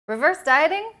Reverse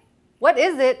dieting? What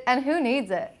is it and who needs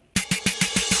it?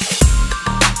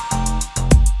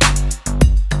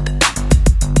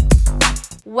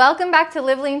 Welcome back to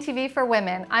Live Lean TV for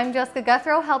Women. I'm Jessica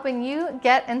Guthrow, helping you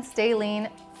get and stay lean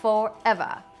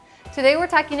forever. Today we're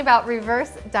talking about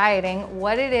reverse dieting,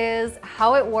 what it is,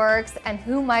 how it works, and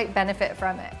who might benefit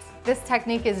from it. This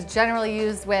technique is generally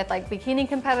used with bikini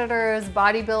competitors,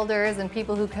 bodybuilders, and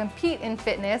people who compete in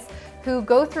fitness who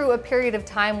go through a period of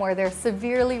time where they're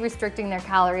severely restricting their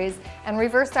calories, and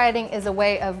reverse dieting is a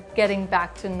way of getting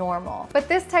back to normal. But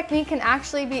this technique can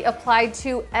actually be applied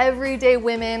to everyday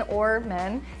women or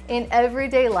men in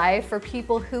everyday life for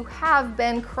people who have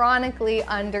been chronically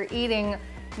under eating,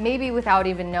 maybe without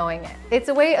even knowing it. It's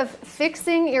a way of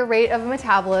fixing your rate of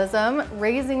metabolism,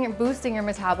 boosting your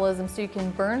metabolism so you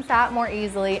can burn fat more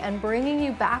easily, and bringing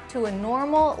you back to a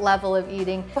normal level of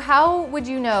eating. How would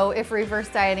you know if reverse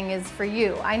dieting is for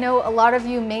you? I know a lot of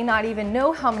you may not even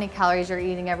know how many calories you're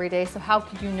eating every day, so how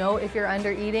could you know if you're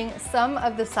under eating? Some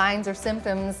of the signs or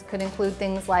symptoms could include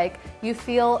things like you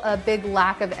feel a big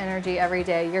lack of energy every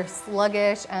day, you're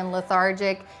sluggish and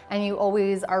lethargic, and you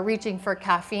always are reaching for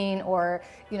caffeine or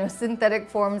synthetic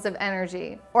forms of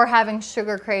energy, or having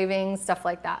sugar cravings, stuff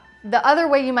like that. The other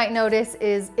way you might notice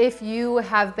is if you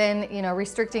have been,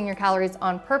 restricting your calories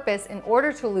on purpose in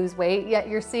order to lose weight, yet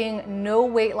you're seeing no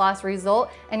weight loss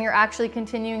result, and you're actually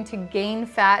continuing to gain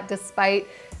fat despite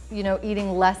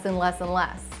eating less and less and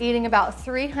less. Eating about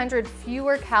 300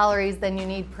 fewer calories than you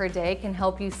need per day can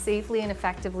help you safely and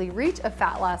effectively reach a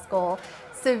fat loss goal.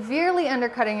 Severely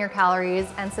undercutting your calories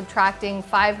and subtracting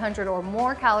 500 or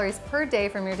more calories per day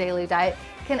from your daily diet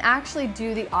can actually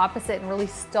do the opposite and really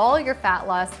stall your fat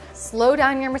loss, slow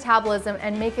down your metabolism,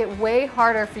 and make it way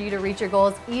harder for you to reach your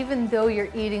goals even though you're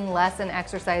eating less and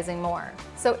exercising more.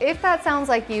 So if that sounds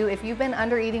like you, if you've been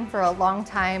under eating for a long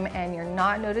time and you're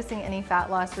not noticing any fat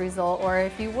loss result, or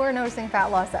if you were noticing fat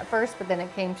loss at first but then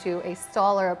it came to a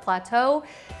stall or a plateau,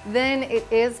 then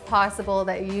it is possible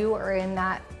that you are in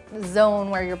that zone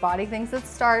where your body thinks it's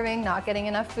starving, not getting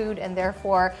enough food, and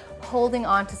therefore holding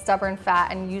on to stubborn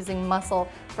fat and using muscle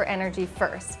for energy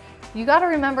first. You got to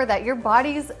remember that your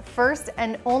body's first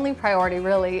and only priority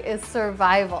really is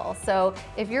survival. So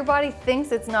if your body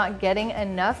thinks it's not getting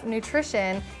enough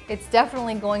nutrition, it's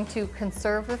definitely going to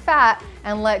conserve the fat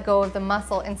and let go of the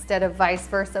muscle instead of vice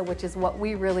versa, which is what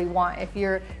we really want if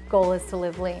your goal is to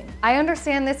live lean. I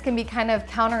understand this can be kind of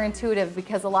counterintuitive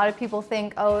because a lot of people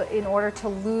think, oh, in order to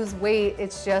lose weight,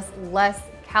 it's just less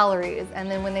calories.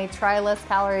 And then when they try less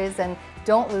calories and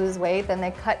don't lose weight, then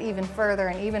they cut even further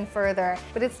and even further.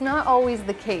 But it's not always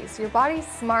the case. Your body's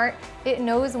smart. It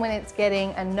knows when it's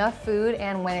getting enough food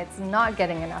and when it's not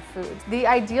getting enough food. The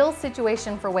ideal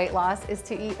situation for weight loss is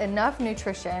to eat enough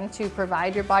nutrition to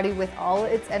provide your body with all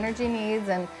its energy needs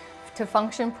and to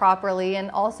function properly, and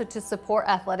also to support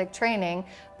athletic training,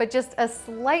 but just a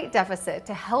slight deficit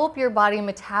to help your body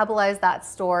metabolize that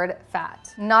stored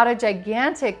fat. Not a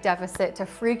gigantic deficit to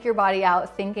freak your body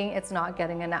out thinking it's not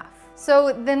getting enough.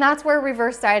 So then that's where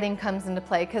reverse dieting comes into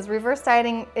play, because reverse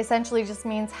dieting essentially just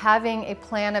means having a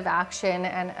plan of action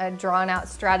and a drawn out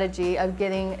strategy of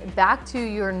getting back to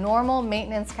your normal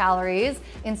maintenance calories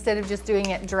instead of just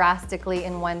doing it drastically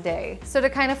in one day. So to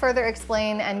kind of further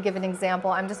explain and give an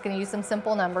example, I'm just going to use some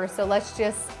simple numbers. So let's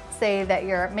just say that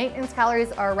your maintenance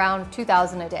calories are around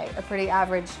 2,000 a day, a pretty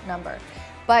average number.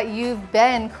 But you've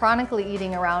been chronically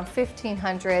eating around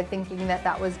 1,500 thinking that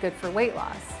that was good for weight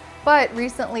loss. But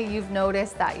recently you've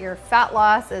noticed that your fat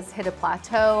loss has hit a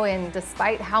plateau, and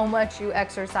despite how much you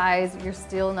exercise, you're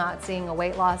still not seeing a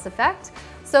weight loss effect.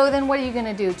 So then what are you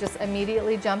gonna do? Just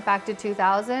immediately jump back to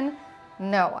 2,000?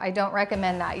 No, I don't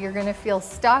recommend that. You're gonna feel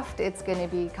stuffed, it's gonna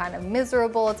be kind of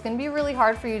miserable, it's gonna be really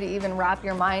hard for you to even wrap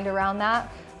your mind around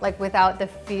that, without the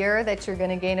fear that you're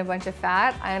gonna gain a bunch of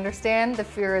fat. I understand the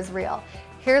fear is real.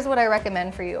 Here's what I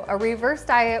recommend for you. A reverse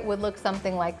diet would look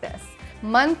something like this.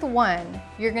 Month 1,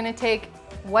 you're gonna take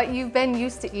what you've been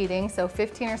used to eating, so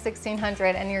 1,500 or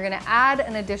 1,600, and you're gonna add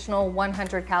an additional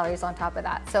 100 calories on top of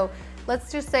that. So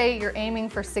let's just say you're aiming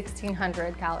for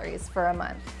 1,600 calories for a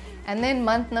month. And then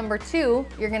month number 2,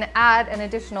 you're gonna add an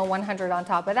additional 100 on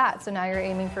top of that. So now you're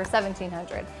aiming for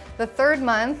 1,700. The third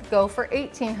month, go for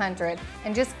 1,800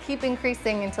 and just keep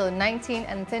increasing until 19,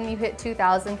 and then you hit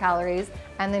 2,000 calories,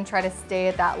 and then try to stay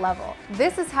at that level.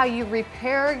 This is how you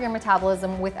repair your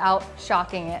metabolism without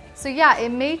shocking it. So yeah, it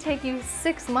may take you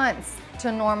 6 months to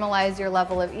normalize your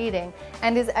level of eating.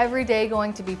 And is every day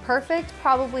going to be perfect?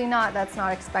 Probably not, that's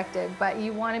not expected, but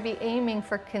you want to be aiming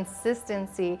for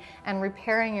consistency and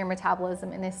repairing your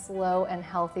metabolism in a slow and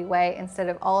healthy way instead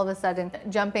of all of a sudden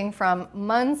jumping from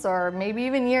months or maybe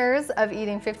even years of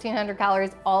eating 1,500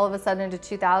 calories all of a sudden to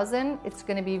 2,000. It's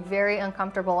going to be very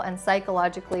uncomfortable and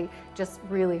psychologically just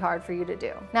really hard for you to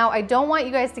do. Now, I don't want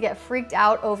you guys to get freaked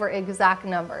out over exact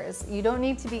numbers. You don't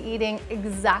need to be eating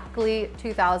exactly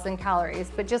 2,000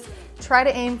 calories, but just try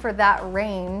to aim for that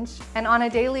range. And on a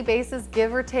daily basis,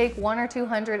 give or take 100 or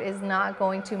 200 is not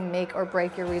going to make or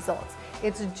break your results.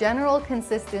 It's general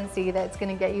consistency that's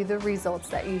gonna get you the results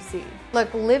that you see.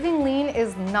 Look, living lean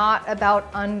is not about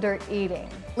under eating.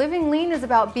 Living lean is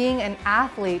about being an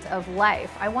athlete of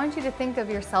life. I want you to think of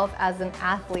yourself as an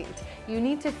athlete. You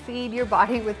need to feed your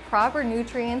body with proper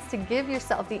nutrients to give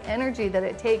yourself the energy that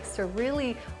it takes to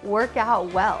really work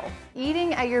out well.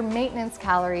 Eating at your maintenance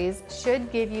calories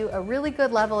should give you a really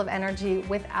good level of energy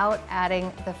without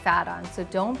adding the fat on. So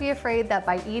don't be afraid that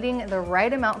by eating the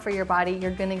right amount for your body,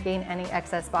 you're gonna gain any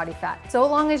excess body fat. So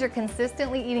long as you're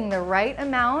consistently eating the right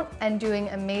amount and doing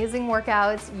amazing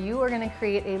workouts, you are gonna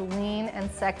create a lean and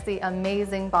sexy,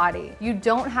 amazing body. You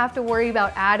don't have to worry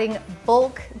about adding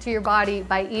bulk to your body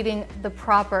by eating the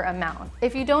proper amount.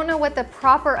 If you don't know what the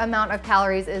proper amount of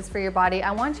calories is for your body,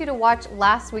 I want you to watch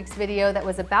last week's video that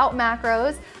was about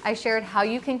macros. I shared how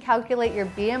you can calculate your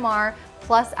BMR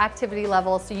plus activity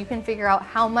level so you can figure out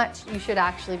how much you should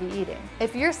actually be eating.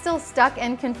 If you're still stuck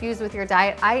and confused with your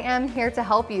diet, I am here to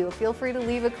help you. Feel free to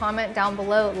leave a comment down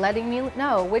below letting me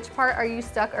know which part are you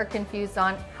stuck or confused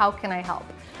on, how can I help?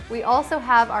 We also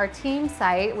have our team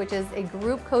site, which is a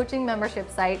group coaching membership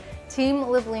site,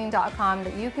 teamlivelean.com,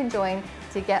 that you can join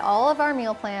to get all of our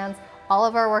meal plans, all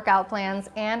of our workout plans,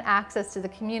 and access to the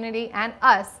community and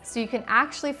us, so you can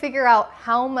actually figure out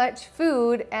how much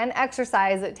food and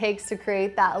exercise it takes to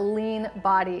create that lean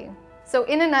body. So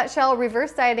in a nutshell,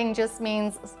 reverse dieting just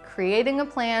means creating a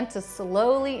plan to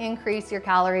slowly increase your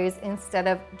calories instead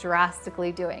of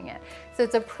drastically doing it. So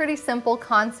it's a pretty simple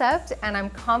concept, and I'm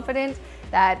confident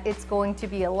that it's going to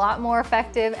be a lot more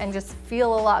effective and just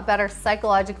feel a lot better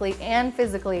psychologically and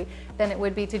physically than it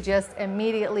would be to just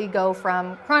immediately go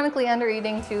from chronically under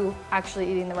eating to actually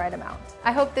eating the right amount.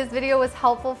 I hope this video was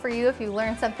helpful for you. If you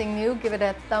learned something new, give it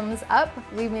a thumbs up,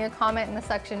 leave me a comment in the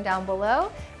section down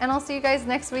below, and I'll see you guys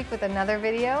next week with another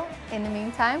video. In the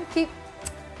meantime, keep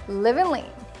living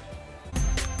lean.